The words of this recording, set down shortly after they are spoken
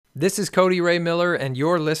This is Cody Ray Miller, and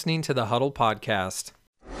you're listening to the Huddle Podcast.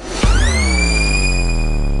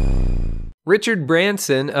 Richard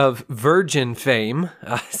Branson of Virgin fame,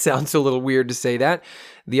 sounds a little weird to say that,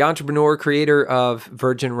 the entrepreneur, creator of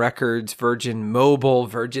Virgin Records, Virgin Mobile,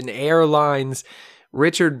 Virgin Airlines.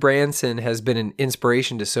 Richard Branson has been an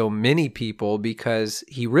inspiration to so many people because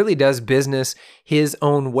he really does business his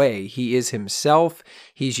own way. He is himself.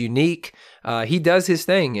 He's unique. He does his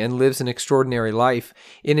thing and lives an extraordinary life.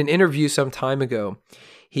 In an interview some time ago,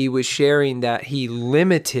 he was sharing that he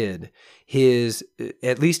limited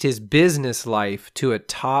at least his business life to a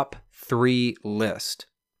top 3 list.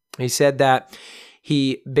 He said that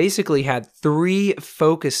he basically had 3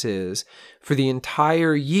 focuses for the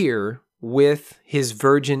entire year with his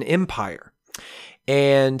Virgin empire.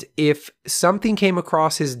 And if something came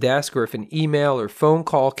across his desk, or if an email or phone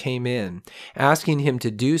call came in asking him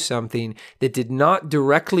to do something that did not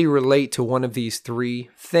directly relate to one of these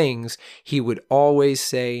 3 things, he would always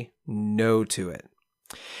say no to it.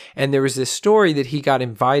 And there was this story that he got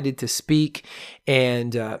invited to speak,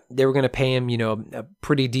 and they were going to pay him, a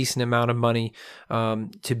pretty decent amount of money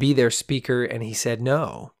to be their speaker, and he said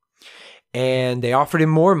no. And they offered him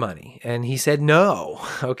more money, and he said no,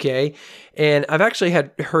 okay? And I've actually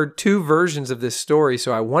heard 2 versions of this story,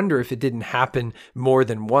 so I wonder if it didn't happen more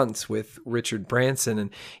than once with Richard Branson.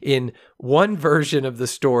 And in one version of the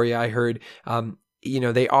story I heard,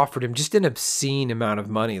 they offered him just an obscene amount of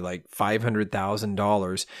money, like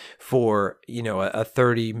 $500,000 for, a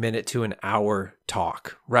 30-minute to an hour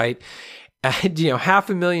talk, right?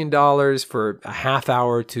 $500,000 for a half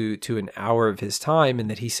hour to an hour of his time, and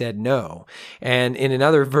that he said no. And in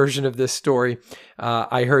another version of this story,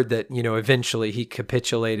 I heard that, eventually he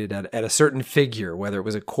capitulated at a certain figure, whether it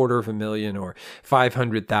was $250,000 or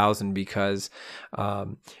 $500,000, because,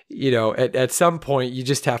 at some point you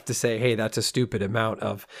just have to say, hey, that's a stupid amount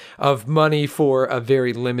of money for a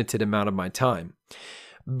very limited amount of my time.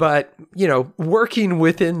 But, working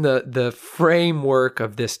within the framework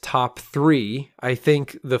of this top 3, I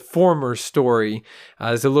think the former story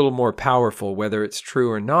is a little more powerful, whether it's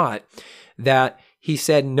true or not, that he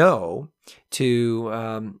said no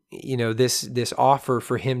to, this offer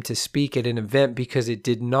for him to speak at an event because it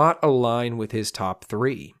did not align with his top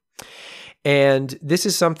 3. And this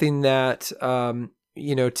is something that,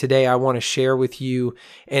 today I want to share with you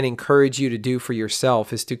and encourage you to do for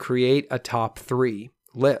yourself, is to create a top 3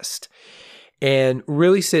 list and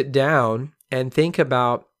really sit down and think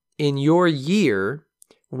about, in your year,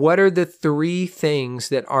 what are the 3 things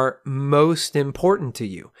that are most important to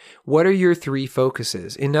you? What are your 3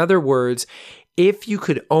 focuses? In other words, if you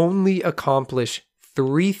could only accomplish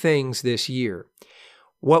 3 things this year,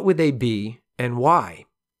 what would they be and why?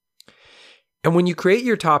 And when you create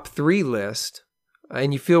your top 3 list,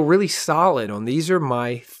 and you feel really solid on these are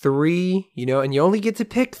my 3, and you only get to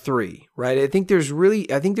pick 3, right? I think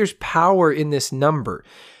there's power in this number.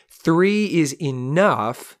 3 is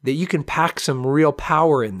enough that you can pack some real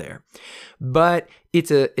power in there. But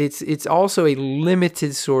it's also a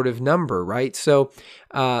limited sort of number, right? So,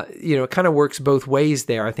 it kind of works both ways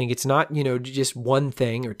there. I think it's not, just one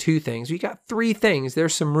thing or 2 things. You got 3 things.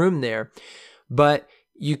 There's some room there. But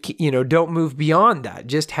you don't move beyond that.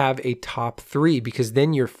 Just have a top 3, because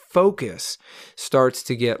then your focus starts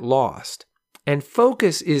to get lost. And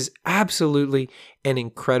focus is absolutely an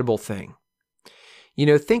incredible thing.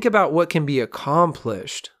 Think about what can be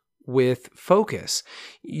accomplished with focus.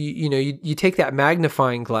 You take that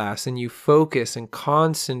magnifying glass and you focus and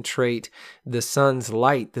concentrate the sun's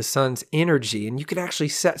light, the sun's energy, and you can actually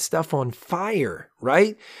set stuff on fire,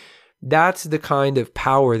 right? That's the kind of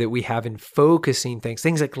power that we have in focusing things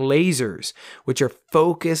like lasers, which are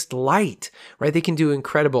focused light, right? They can do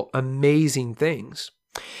incredible, amazing things.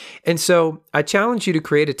 And so I challenge you to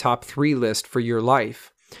create a top 3 list for your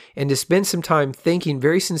life and to spend some time thinking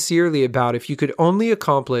very sincerely about, if you could only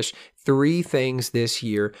accomplish 3 things this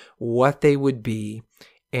year, what they would be,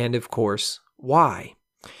 and of course, why.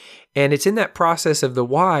 And it's in that process of the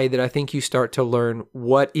why that I think you start to learn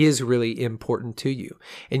what is really important to you.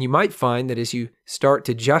 And you might find that as you start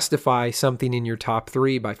to justify something in your top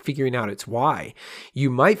 3 by figuring out its why, you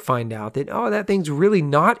might find out that, that thing's really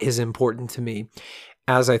not as important to me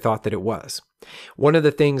as I thought that it was. One of the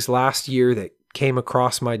things last year that came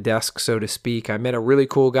across my desk, so to speak, I met a really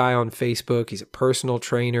cool guy on Facebook. He's a personal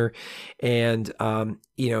trainer, and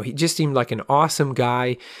he just seemed like an awesome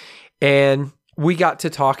guy. And we got to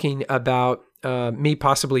talking about me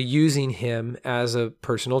possibly using him as a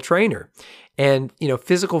personal trainer. And,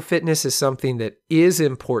 physical fitness is something that is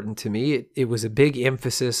important to me. It was a big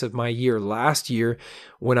emphasis of my year last year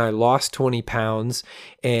when I lost 20 pounds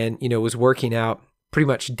and, was working out pretty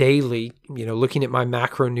much daily, looking at my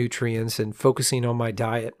macronutrients and focusing on my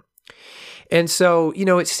diet. And so,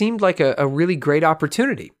 it seemed like a really great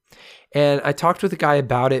opportunity. And I talked with a guy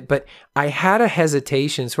about it, but I had a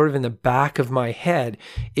hesitation sort of in the back of my head.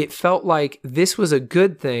 It felt like this was a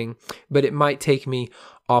good thing, but it might take me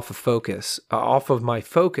off of my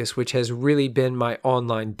focus, which has really been my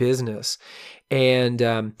online business.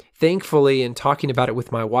 And thankfully, in talking about it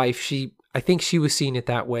with my wife, I think she was seeing it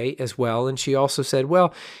that way as well. And she also said,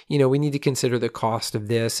 well, we need to consider the cost of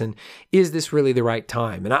this. And is this really the right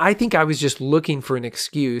time? And I think I was just looking for an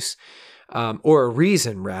excuse or a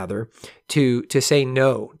reason rather to say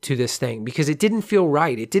no to this thing, because it didn't feel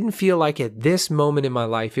right. It didn't feel like at this moment in my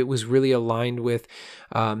life, it was really aligned with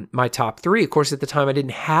my top three. Of course, at the time I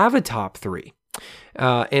didn't have a top three.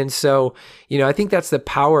 And so, I think that's the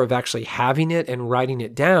power of actually having it and writing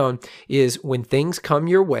it down is when things come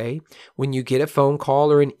your way, when you get a phone call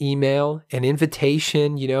or an email, an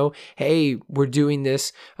invitation, hey, we're doing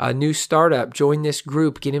this new startup, join this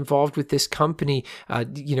group, get involved with this company,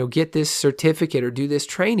 get this certificate or do this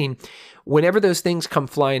training. Whenever those things come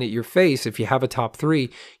flying at your face, if you have a top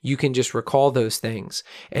three, you can just recall those things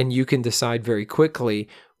and you can decide very quickly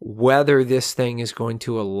whether this thing is going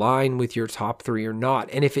to align with your top three or not.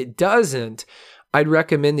 And if it doesn't, I'd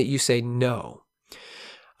recommend that you say no.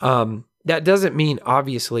 That doesn't mean,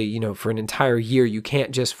 obviously, for an entire year, you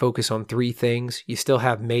can't just focus on three things. You still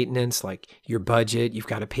have maintenance, like your budget. You've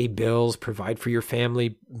got to pay bills, provide for your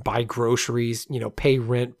family, buy groceries, pay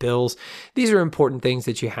rent, bills. These are important things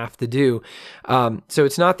that you have to do. So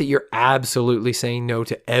it's not that you're absolutely saying no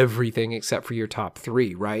to everything except for your top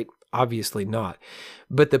three, right? Obviously not.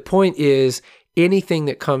 But the point is, anything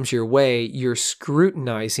that comes your way, you're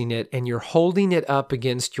scrutinizing it and you're holding it up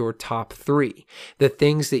against your top three. The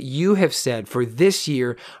things that you have said for this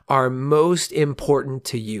year are most important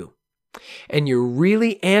to you. And you're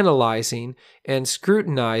really analyzing and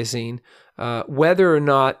scrutinizing whether or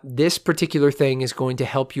not this particular thing is going to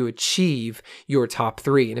help you achieve your top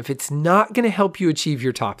three. And if it's not going to help you achieve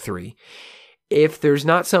your top three, if there's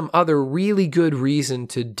not some other really good reason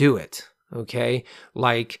to do it, okay,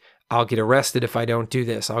 like I'll get arrested if I don't do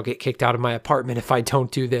this. I'll get kicked out of my apartment if I don't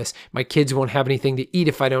do this. My kids won't have anything to eat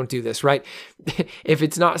if I don't do this, right? If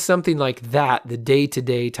it's not something like that, the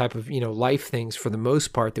day-to-day type of, life things for the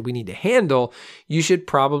most part that we need to handle, you should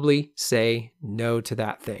probably say no to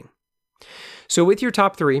that thing. So with your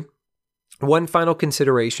top three, one final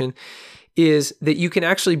consideration is that you can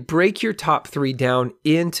actually break your top three down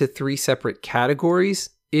into three separate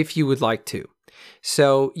categories if you would like to.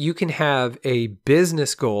 So you can have a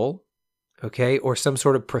business goal, okay, or some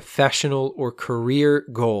sort of professional or career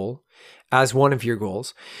goal as one of your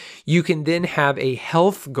goals. You can then have a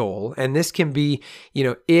health goal, and this can be,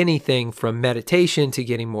 anything from meditation to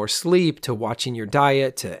getting more sleep to watching your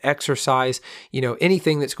diet to exercise,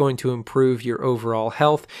 anything that's going to improve your overall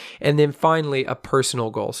health. And then finally, a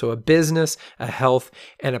personal goal. So a business, a health,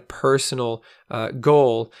 and a personal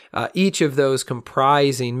goal, each of those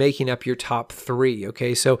making up your top three.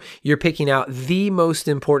 Okay, so you're picking out the most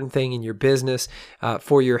important thing in your business,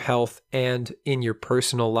 for your health, and in your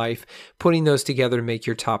personal life, putting those together to make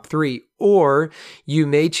your top three. Or you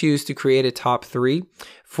may choose to create a top three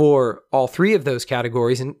for all three of those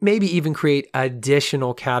categories and maybe even create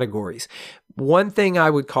additional categories. One thing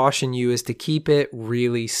I would caution you is to keep it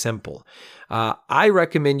really simple. I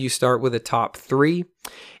recommend you start with a top three.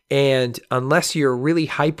 And unless you're really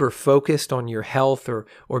hyper-focused on your health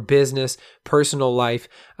or business, personal life,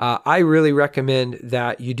 I really recommend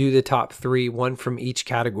that you do the top three, one from each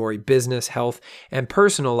category, business, health, and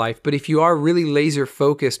personal life. But if you are really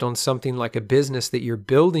laser-focused on something like a business that you're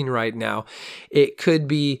building right now, it could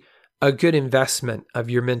be a good investment of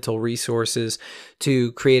your mental resources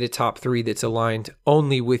to create a top three that's aligned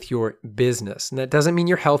only with your business. And that doesn't mean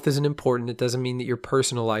your health isn't important. It doesn't mean that your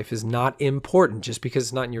personal life is not important just because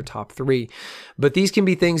it's not in your top three. But these can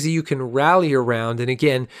be things that you can rally around and,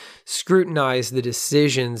 again, scrutinize the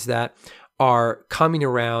decisions that are coming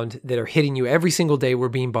around that are hitting you every single day. We're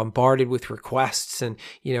being bombarded with requests and,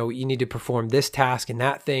 you need to perform this task and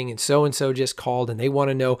that thing. And so just called and they want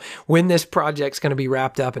to know when this project's going to be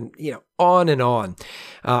wrapped up and, on and on.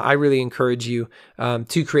 I really encourage you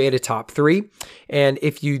to create a top three. And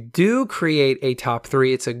if you do create a top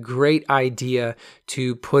three, it's a great idea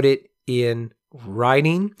to put it in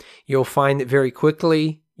writing. You'll find that very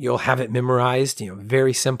quickly you'll have it memorized,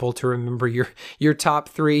 very simple to remember your top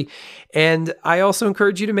three. And I also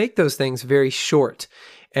encourage you to make those things very short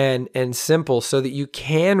and simple so that you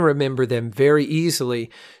can remember them very easily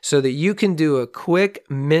so that you can do a quick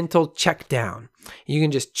mental check down You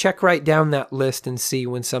can just check right down that list and see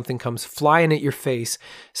when something comes flying at your face.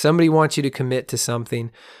 Somebody wants you to commit to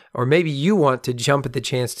something, or maybe you want to jump at the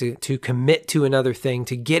chance to commit to another thing,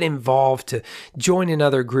 to get involved, to join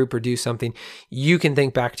another group or do something. You can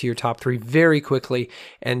think back to your top 3 very quickly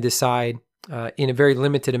and decide in a very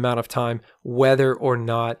limited amount of time whether or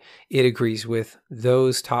not it agrees with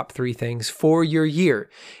those top 3 things for your year.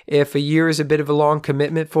 If a year is a bit of a long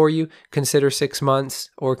commitment for you, consider 6 months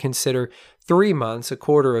or consider 3 months, a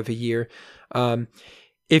quarter of a year,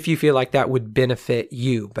 if you feel like that would benefit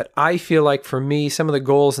you. But I feel like for me, some of the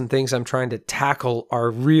goals and things I'm trying to tackle are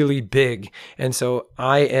really big. And so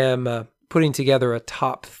I am putting together a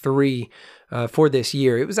top 3 for this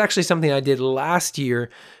year. It was actually something I did last year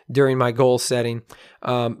during my goal setting.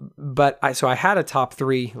 So I had a top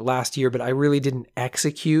 3 last year, but I really didn't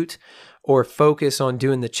execute or focus on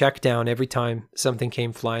doing the check down every time something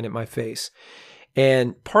came flying at my face.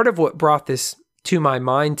 And part of what brought this to my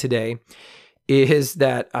mind today is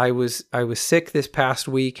that I was sick this past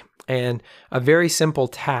week, and a very simple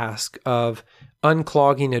task of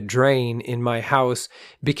unclogging a drain in my house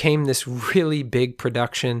became this really big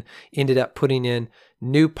production. Ended up putting in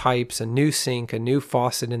new pipes, a new sink, a new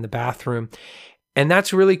faucet in the bathroom. And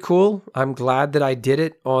that's really cool. I'm glad that I did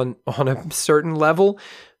it on a certain level.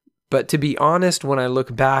 But to be honest, when I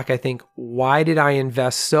look back, I think, why did I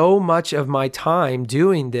invest so much of my time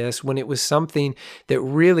doing this when it was something that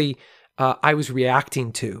really I was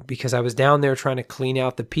reacting to, because I was down there trying to clean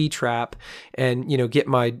out the P-trap and, get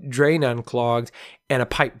my drain unclogged, and a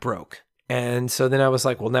pipe broke. And so then I was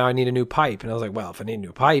like, well, now I need a new pipe. And I was like, well, if I need a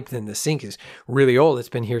new pipe, then the sink is really old. It's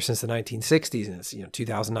been here since the 1960s, and it's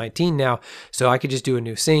 2019 now. So I could just do a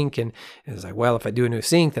new sink. And it was like, well, if I do a new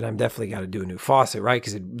sink, then I'm definitely got to do a new faucet, right?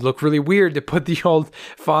 Because it looked really weird to put the old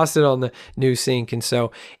faucet on the new sink. And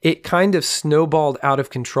so it kind of snowballed out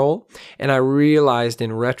of control. And I realized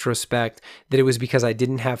in retrospect that it was because I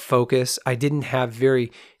didn't have focus. I didn't have very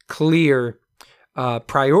clear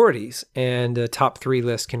priorities, and a top 3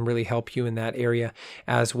 list can really help you in that area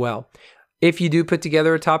as well. If you do put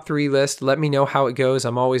together a top 3 list, let me know how it goes.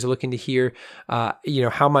 I'm always looking to hear,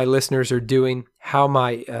 how my listeners are doing, how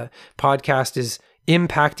my podcast is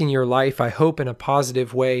impacting your life, I hope in a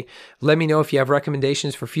positive way. Let me know if you have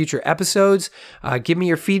recommendations for future episodes. Give me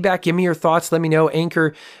your feedback. Give me your thoughts. Let me know.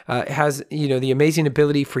 Anchor has, the amazing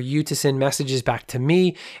ability for you to send messages back to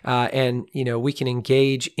me, and we can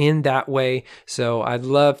engage in that way. So I'd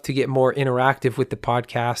love to get more interactive with the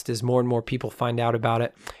podcast as more and more people find out about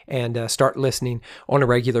it and start listening on a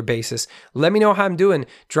regular basis. Let me know how I'm doing.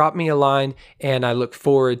 Drop me a line, and I look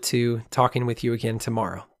forward to talking with you again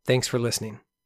tomorrow. Thanks for listening.